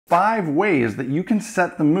5 ways that you can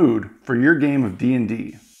set the mood for your game of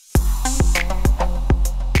D&D.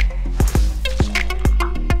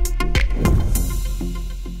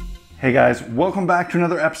 Hey guys, welcome back to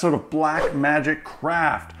another episode of Black Magic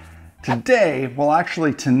Craft. Today, well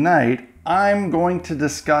actually tonight, I'm going to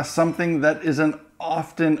discuss something that is an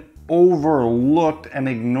often overlooked and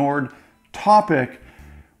ignored topic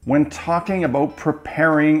when talking about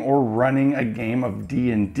preparing or running a game of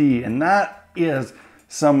D&D, and that is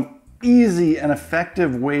some easy and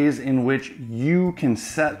effective ways in which you can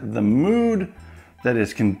set the mood that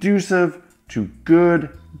is conducive to good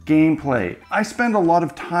gameplay. I spend a lot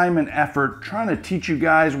of time and effort trying to teach you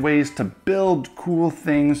guys ways to build cool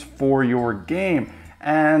things for your game,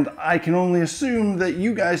 and I can only assume that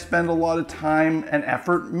you guys spend a lot of time and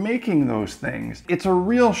effort making those things. It's a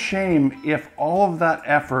real shame if all of that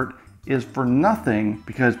effort is for nothing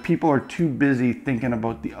because people are too busy thinking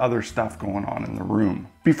about the other stuff going on in the room.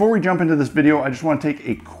 Before we jump into this video, I just want to take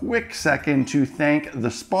a quick second to thank the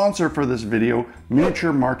sponsor for this video,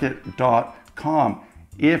 miniaturemarket.com.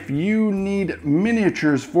 If you need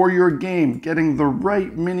miniatures for your game, getting the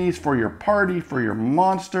right minis for your party, for your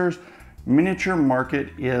monsters, Miniature Market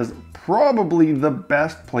is probably the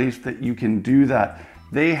best place that you can do that.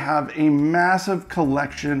 They have a massive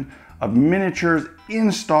collection of miniatures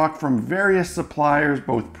in stock from various suppliers,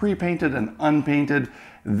 both pre-painted and unpainted.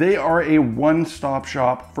 They are a one-stop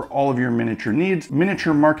shop for all of your miniature needs.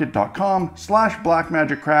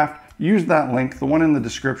 miniaturemarket.com/blackmagiccraft. Use that link, the one in the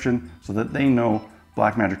description, so that they know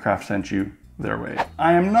Black Magic Craft sent you their way.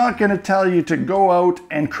 I am not going to tell you to go out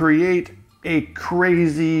and create a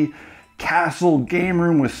crazy castle game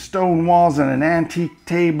room with stone walls and an antique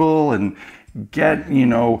table and get,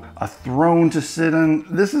 a throne to sit in.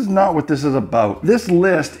 This is not what this is about. This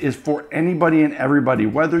list is for anybody and everybody,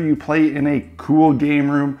 whether you play in a cool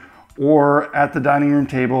game room or at the dining room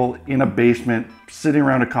table in a basement, sitting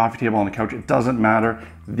around a coffee table on a couch. It doesn't matter.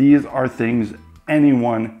 These are things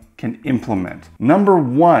anyone can implement. Number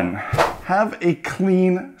 1, have a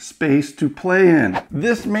clean space to play in.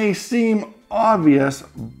 This may seem obvious,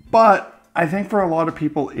 but I think for a lot of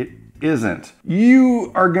people it isn't.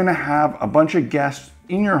 You are gonna have a bunch of guests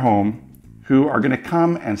in your home who are gonna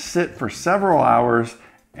come and sit for several hours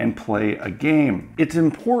and play a game. It's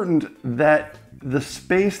important that the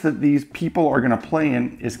space that these people are gonna play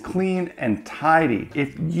in is clean and tidy.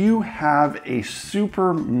 If you have a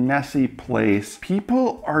super messy place,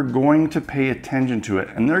 people are going to pay attention to it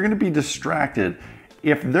and they're gonna be distracted.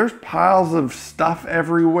 If there's piles of stuff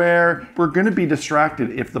everywhere, we're gonna be distracted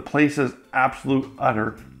if the place is absolute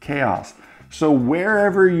utter chaos. So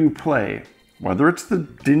wherever you play, whether it's the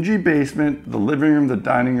dingy basement, the living room, the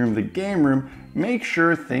dining room, the game room, make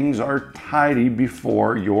sure things are tidy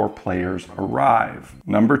before your players arrive.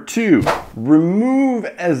 Number 2, remove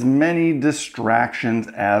as many distractions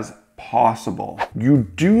as possible. You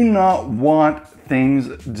do not want things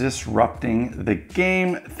disrupting the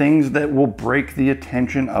game, things that will break the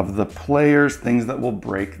attention of the players, things that will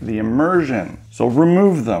break the immersion. So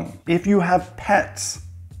remove them. If you have pets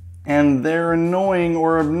and they're annoying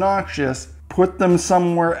or obnoxious, put them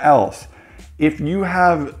somewhere else. If you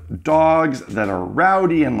have dogs that are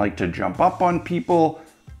rowdy and like to jump up on people,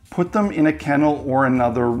 put them in a kennel or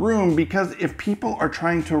another room, because if people are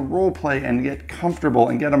trying to role play and get comfortable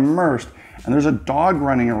and get immersed and there's a dog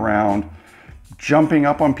running around jumping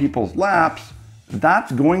up on people's laps,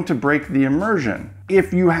 that's going to break the immersion.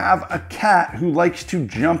 If you have a cat who likes to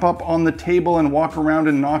jump up on the table and walk around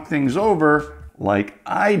and knock things over, like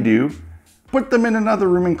I do, put them in another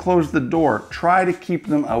room and close the door. Try to keep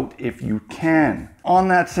them out if you can. On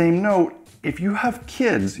that same note, if you have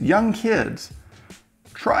kids, young kids,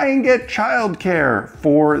 try and get childcare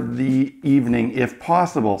for the evening if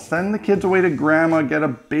possible. Send the kids away to grandma, get a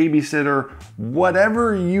babysitter,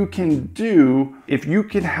 whatever you can do. If you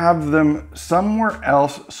can have them somewhere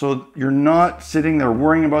else so you're not sitting there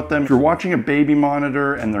worrying about them. If you're watching a baby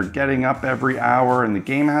monitor and they're getting up every hour and the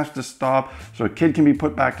game has to stop so a kid can be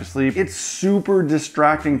put back to sleep, it's super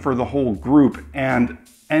distracting for the whole group, and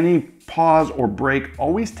any pause or break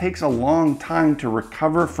always takes a long time to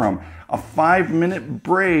recover from. A 5-minute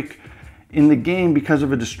break in the game because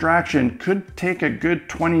of a distraction could take a good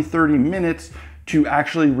 20-30 minutes to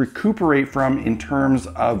actually recuperate from in terms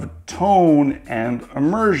of tone and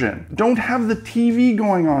immersion. Don't have the TV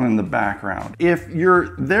going on in the background. If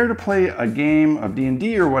you're there to play a game of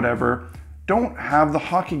D&D or whatever, don't have the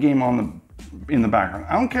hockey game on in the background.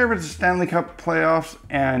 I don't care if it's a Stanley Cup playoffs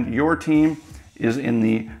and your team is in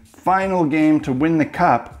the final game to win the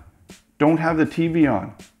cup, don't have the TV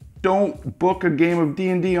on. don't book a game of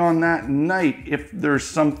D&D on that night if there's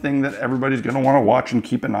something that everybody's gonna wanna watch and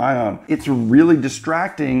keep an eye on. It's really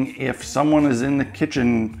distracting if someone is in the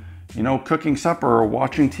kitchen, you know, cooking supper or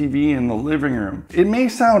watching TV in the living room. It may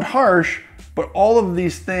sound harsh, but all of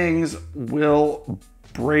these things will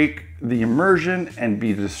break the immersion and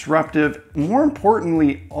be disruptive. More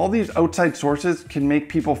importantly, all these outside sources can make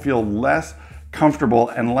people feel less comfortable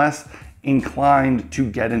and less inclined to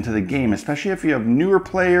get into the game, especially if you have newer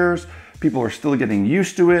players, people are still getting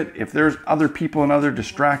used to it. If there's other people and other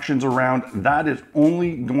distractions around, that is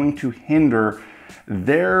only going to hinder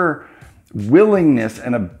their willingness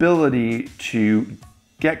and ability to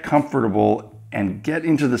get comfortable and get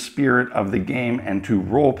into the spirit of the game and to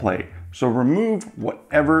role play. So remove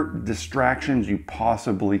whatever distractions you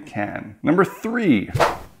possibly can. Number 3,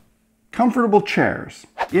 comfortable chairs.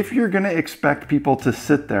 If you're gonna expect people to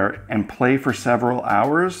sit there and play for several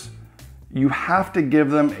hours, you have to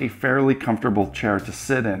give them a fairly comfortable chair to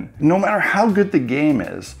sit in. No matter how good the game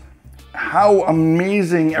is, how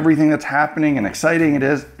amazing everything that's happening and exciting it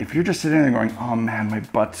is, if you're just sitting there going, oh man, my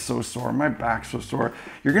butt's so sore, my back's so sore,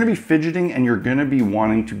 you're gonna be fidgeting and you're gonna be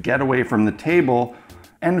wanting to get away from the table,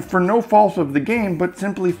 and for no fault of the game, but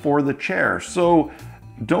simply for the chair. So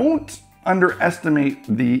don't underestimate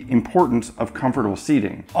the importance of comfortable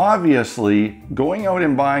seating. Obviously, going out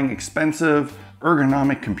and buying expensive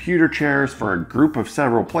ergonomic computer chairs for a group of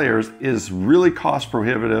several players is really cost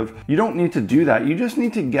prohibitive. You don't need to do that. You just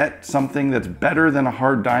need to get something that's better than a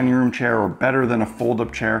hard dining room chair or better than a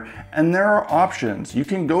fold-up chair. And there are options. You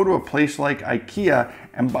can go to a place like IKEA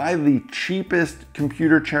and buy the cheapest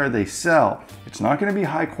computer chair they sell. It's not going to be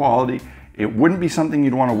high quality. It wouldn't be something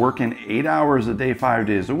you'd want to work in 8 hours a day, 5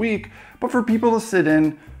 days a week, but for people to sit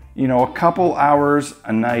in, you know, a couple hours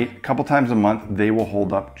a night, a couple times a month, they will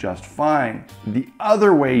hold up just fine. The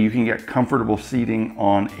other way you can get comfortable seating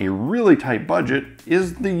on a really tight budget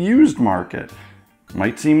is the used market.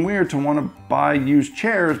 Might seem weird to want to buy used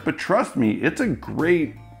chairs, but trust me, it's a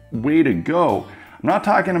great way to go. I'm not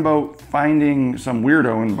talking about finding some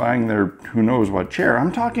weirdo and buying their who knows what chair.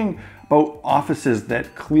 I'm talking about offices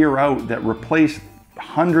that clear out, that replace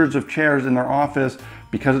hundreds of chairs in their office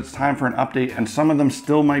because it's time for an update, and some of them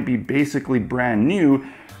still might be basically brand new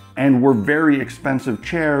and were very expensive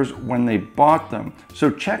chairs when they bought them.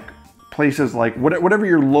 So check places like whatever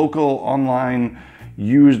your local online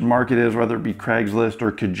used market is, whether it be Craigslist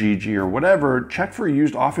or Kijiji or whatever, check for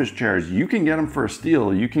used office chairs. You can get them for a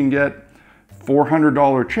steal. You can get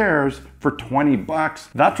 $400 chairs for 20 bucks.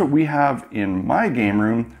 That's what we have in my game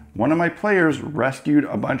room. One of my players rescued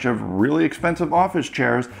a bunch of really expensive office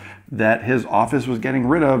chairs that his office was getting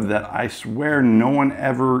rid of, that I swear no one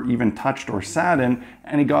ever even touched or sat in,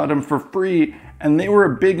 and he got them for free, and they were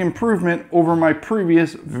a big improvement over my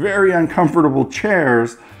previous very uncomfortable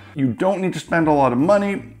chairs. You don't need to spend a lot of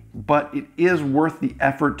money, but it is worth the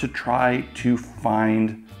effort to try to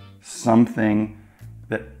find something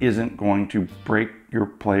that isn't going to break your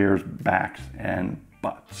players' backs and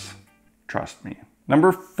butts. Trust me.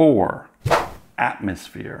 Number 4,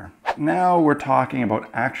 atmosphere. Now we're talking about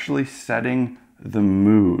actually setting the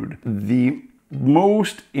mood. The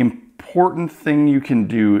most important thing you can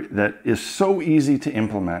do that is so easy to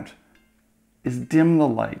implement is dim the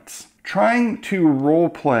lights. Trying to role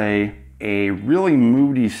play a really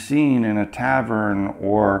moody scene in a tavern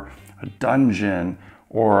or a dungeon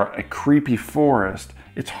or a creepy forest,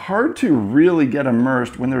 it's hard to really get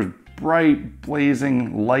immersed when there's bright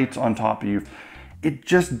blazing lights on top of you. It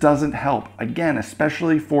just doesn't help. Again,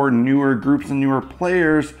 especially for newer groups and newer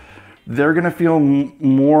players, they're gonna feel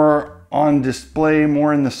more on display,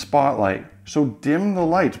 more in the spotlight. So dim the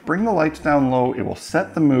lights, bring the lights down low. It will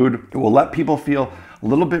set the mood. It will let people feel a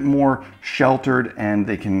little bit more sheltered, and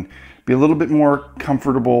they can be a little bit more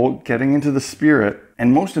comfortable getting into the spirit.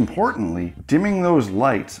 And most importantly, dimming those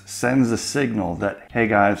lights sends a signal that, hey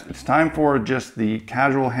guys, it's time for just the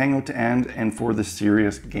casual hangout to end and for the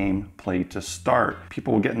serious gameplay to start.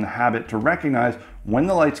 People will get in the habit to recognize when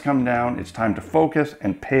the lights come down, it's time to focus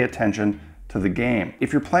and pay attention to the game.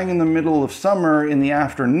 If you're playing in the middle of summer in the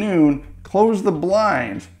afternoon, close the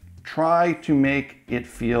blinds. Try to make it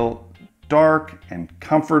feel dark and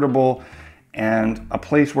comfortable and a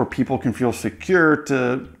place where people can feel secure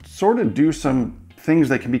to sort of do some things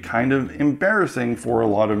that can be kind of embarrassing for a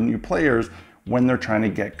lot of new players when they're trying to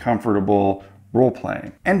get comfortable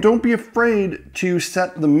role-playing. And don't be afraid to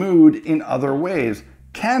set the mood in other ways.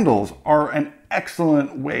 Candles are an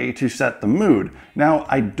excellent way to set the mood. Now,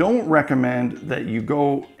 I don't recommend that you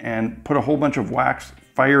go and put a whole bunch of wax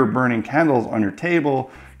fire-burning candles on your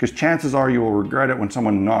table, because chances are you will regret it when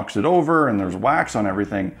someone knocks it over and there's wax on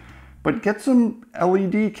everything. but get some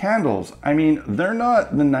LED candles. I mean, they're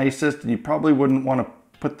not the nicest and you probably wouldn't want to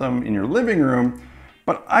put them in your living room,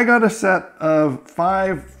 but I got a set of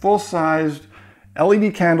 5 full-sized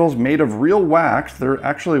LED candles made of real wax. They're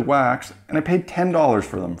actually wax, and I paid $10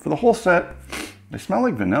 for them. For the whole set, they smell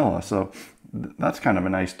like vanilla, so that's kind of a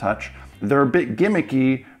nice touch. They're a bit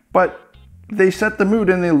gimmicky, but they set the mood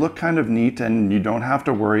and they look kind of neat, and you don't have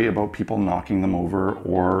to worry about people knocking them over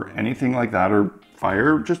or anything like that, or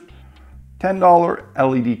fire. Just $10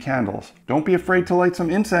 LED candles. Don't be afraid to light some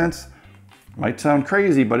incense. Might sound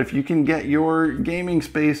crazy, but if you can get your gaming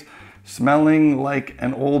space smelling like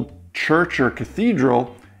an old church or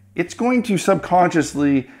cathedral, it's going to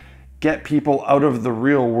subconsciously get people out of the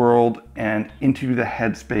real world and into the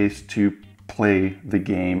headspace to play the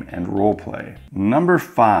game and role play. Number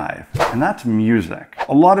 5, and that's music.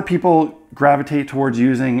 A lot of people gravitate towards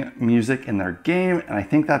using music in their game, and I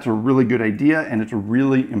think that's a really good idea, and it's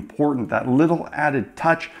really important. That little added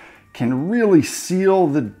touch can really seal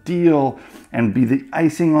the deal and be the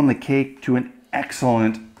icing on the cake to an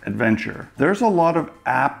excellent adventure. There's a lot of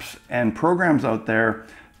apps and programs out there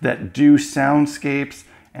that do soundscapes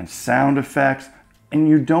and sound effects, and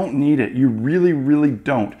you don't need it. You really, really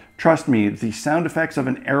don't. Trust me, the sound effects of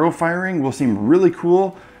an arrow firing will seem really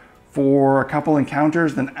cool for a couple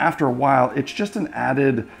encounters, then after a while, it's just an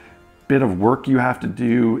added bit of work you have to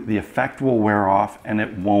do. The effect will wear off and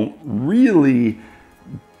it won't really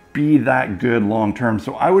be that good long term,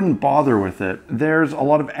 so I wouldn't bother with it. There's a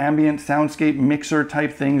lot of ambient soundscape mixer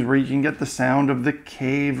type things where you can get the sound of the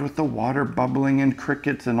cave with the water bubbling and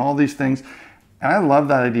crickets and all these things, and I love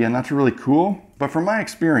that idea, and that's really cool. But from my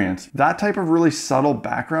experience, that type of really subtle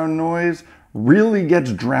background noise really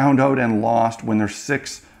gets drowned out and lost when there's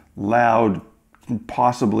 6 loud,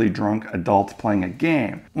 possibly drunk adults playing a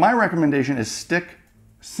game. My recommendation is stick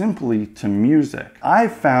simply to music. I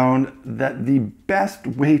found that the best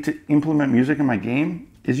way to implement music in my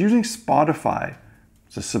game is using Spotify.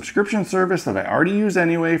 It's a subscription service that I already use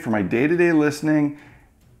anyway for my day-to-day listening,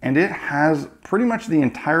 and it has pretty much the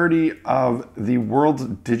entirety of the world's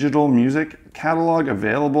digital music catalog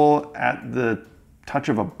available at the touch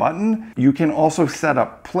of a button. You can also set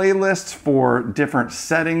up playlists for different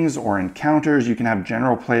settings or encounters. You can have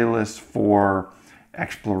general playlists for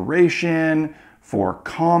exploration, for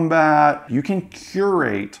combat. You can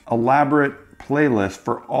curate elaborate playlists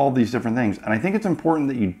for all these different things. And I think it's important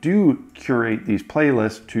that you do curate these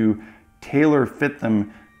playlists to tailor fit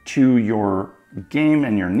them to your game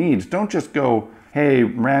and your needs. Don't just go, hey,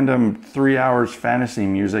 random 3 hours fantasy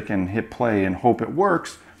music and hit play and hope it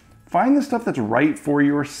works. Find the stuff that's right for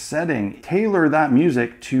your setting. Tailor that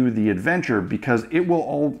music to the adventure, because it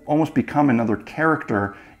will almost become another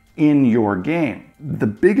character in your game. The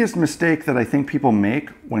biggest mistake that I think people make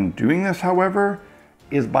when doing this, however,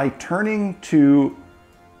 is by turning to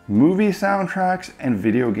movie soundtracks and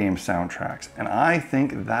video game soundtracks. And I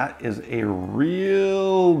think that is a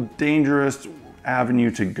real dangerous avenue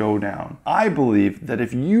to go down. I believe that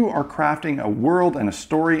if you are crafting a world and a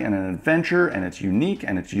story and an adventure and it's unique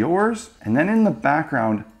and it's yours, and then in the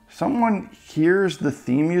background, someone hears the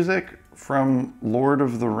theme music from Lord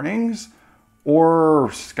of the Rings or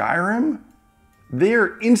Skyrim,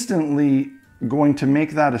 they're instantly going to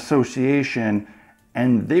make that association,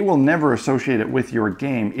 and they will never associate it with your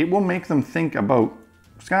game. It will make them think about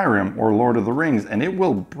Skyrim or Lord of the Rings, and it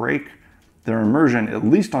will break their immersion, at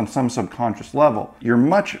least on some subconscious level. You're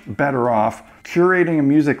much better off curating a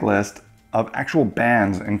music list of actual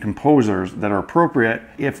bands and composers that are appropriate.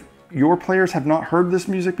 If your players have not heard this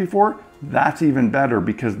music before, that's even better,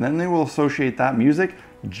 because then they will associate that music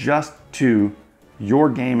just to your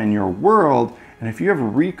game and your world. And if you have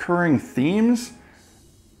recurring themes,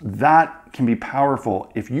 that can be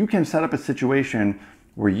powerful. If you can set up a situation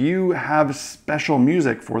where you have special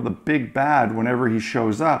music for the big bad whenever he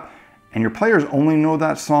shows up, and your players only know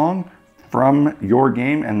that song from your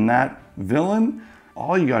game and that villain,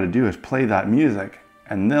 all you got to do is play that music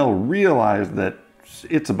and they'll realize that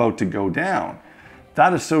it's about to go down.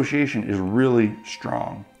 That association is really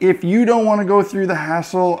strong. If you don't want to go through the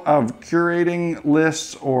hassle of curating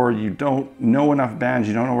lists, or you don't know enough bands,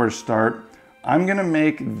 you don't know where to start, I'm gonna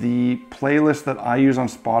make the playlist that I use on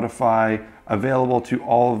Spotify available to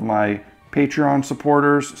all of my Patreon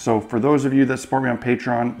supporters. So for those of you that support me on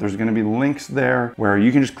Patreon, there's gonna be links there where you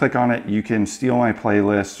can just click on it, you can steal my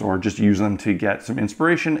playlists or just use them to get some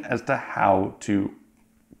inspiration as to how to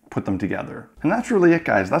put them together. And that's really it,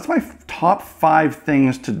 guys. That's my top 5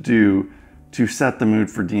 things to do to set the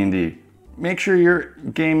mood for D&D. Make sure your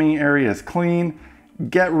gaming area is clean,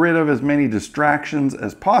 get rid of as many distractions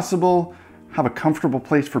as possible, have a comfortable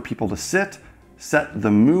place for people to sit, set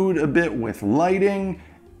the mood a bit with lighting,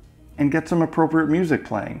 and get some appropriate music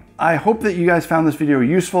playing. I hope that you guys found this video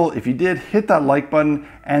useful. If you did, hit that like button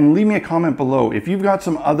and leave me a comment below. If you've got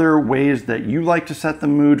some other ways that you like to set the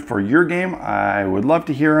mood for your game, I would love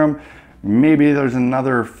to hear them. Maybe there's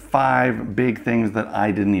another 5 big things that I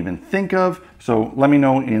didn't even think of. So let me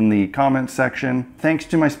know in the comments section. Thanks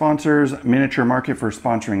to my sponsors, Miniature Market, for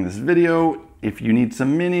sponsoring this video. If you need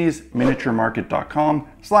some minis,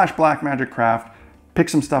 miniaturemarket.com/blackmagicraft. Pick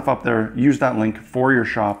some stuff up there, use that link for your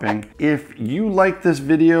shopping. If you like this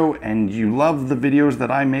video and you love the videos that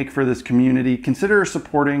I make for this community, consider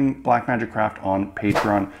supporting Blackmagic Craft on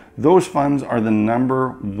Patreon. Those funds are the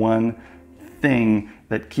 #1 thing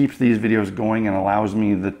that keeps these videos going and allows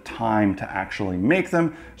me the time to actually make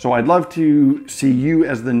them. So I'd love to see you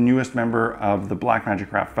as the newest member of the Blackmagic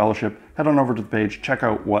Craft Fellowship. Head on over to the page, check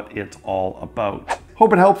out what it's all about.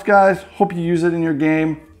 Hope it helps, guys. Hope you use it in your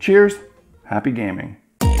game. Cheers. Happy gaming.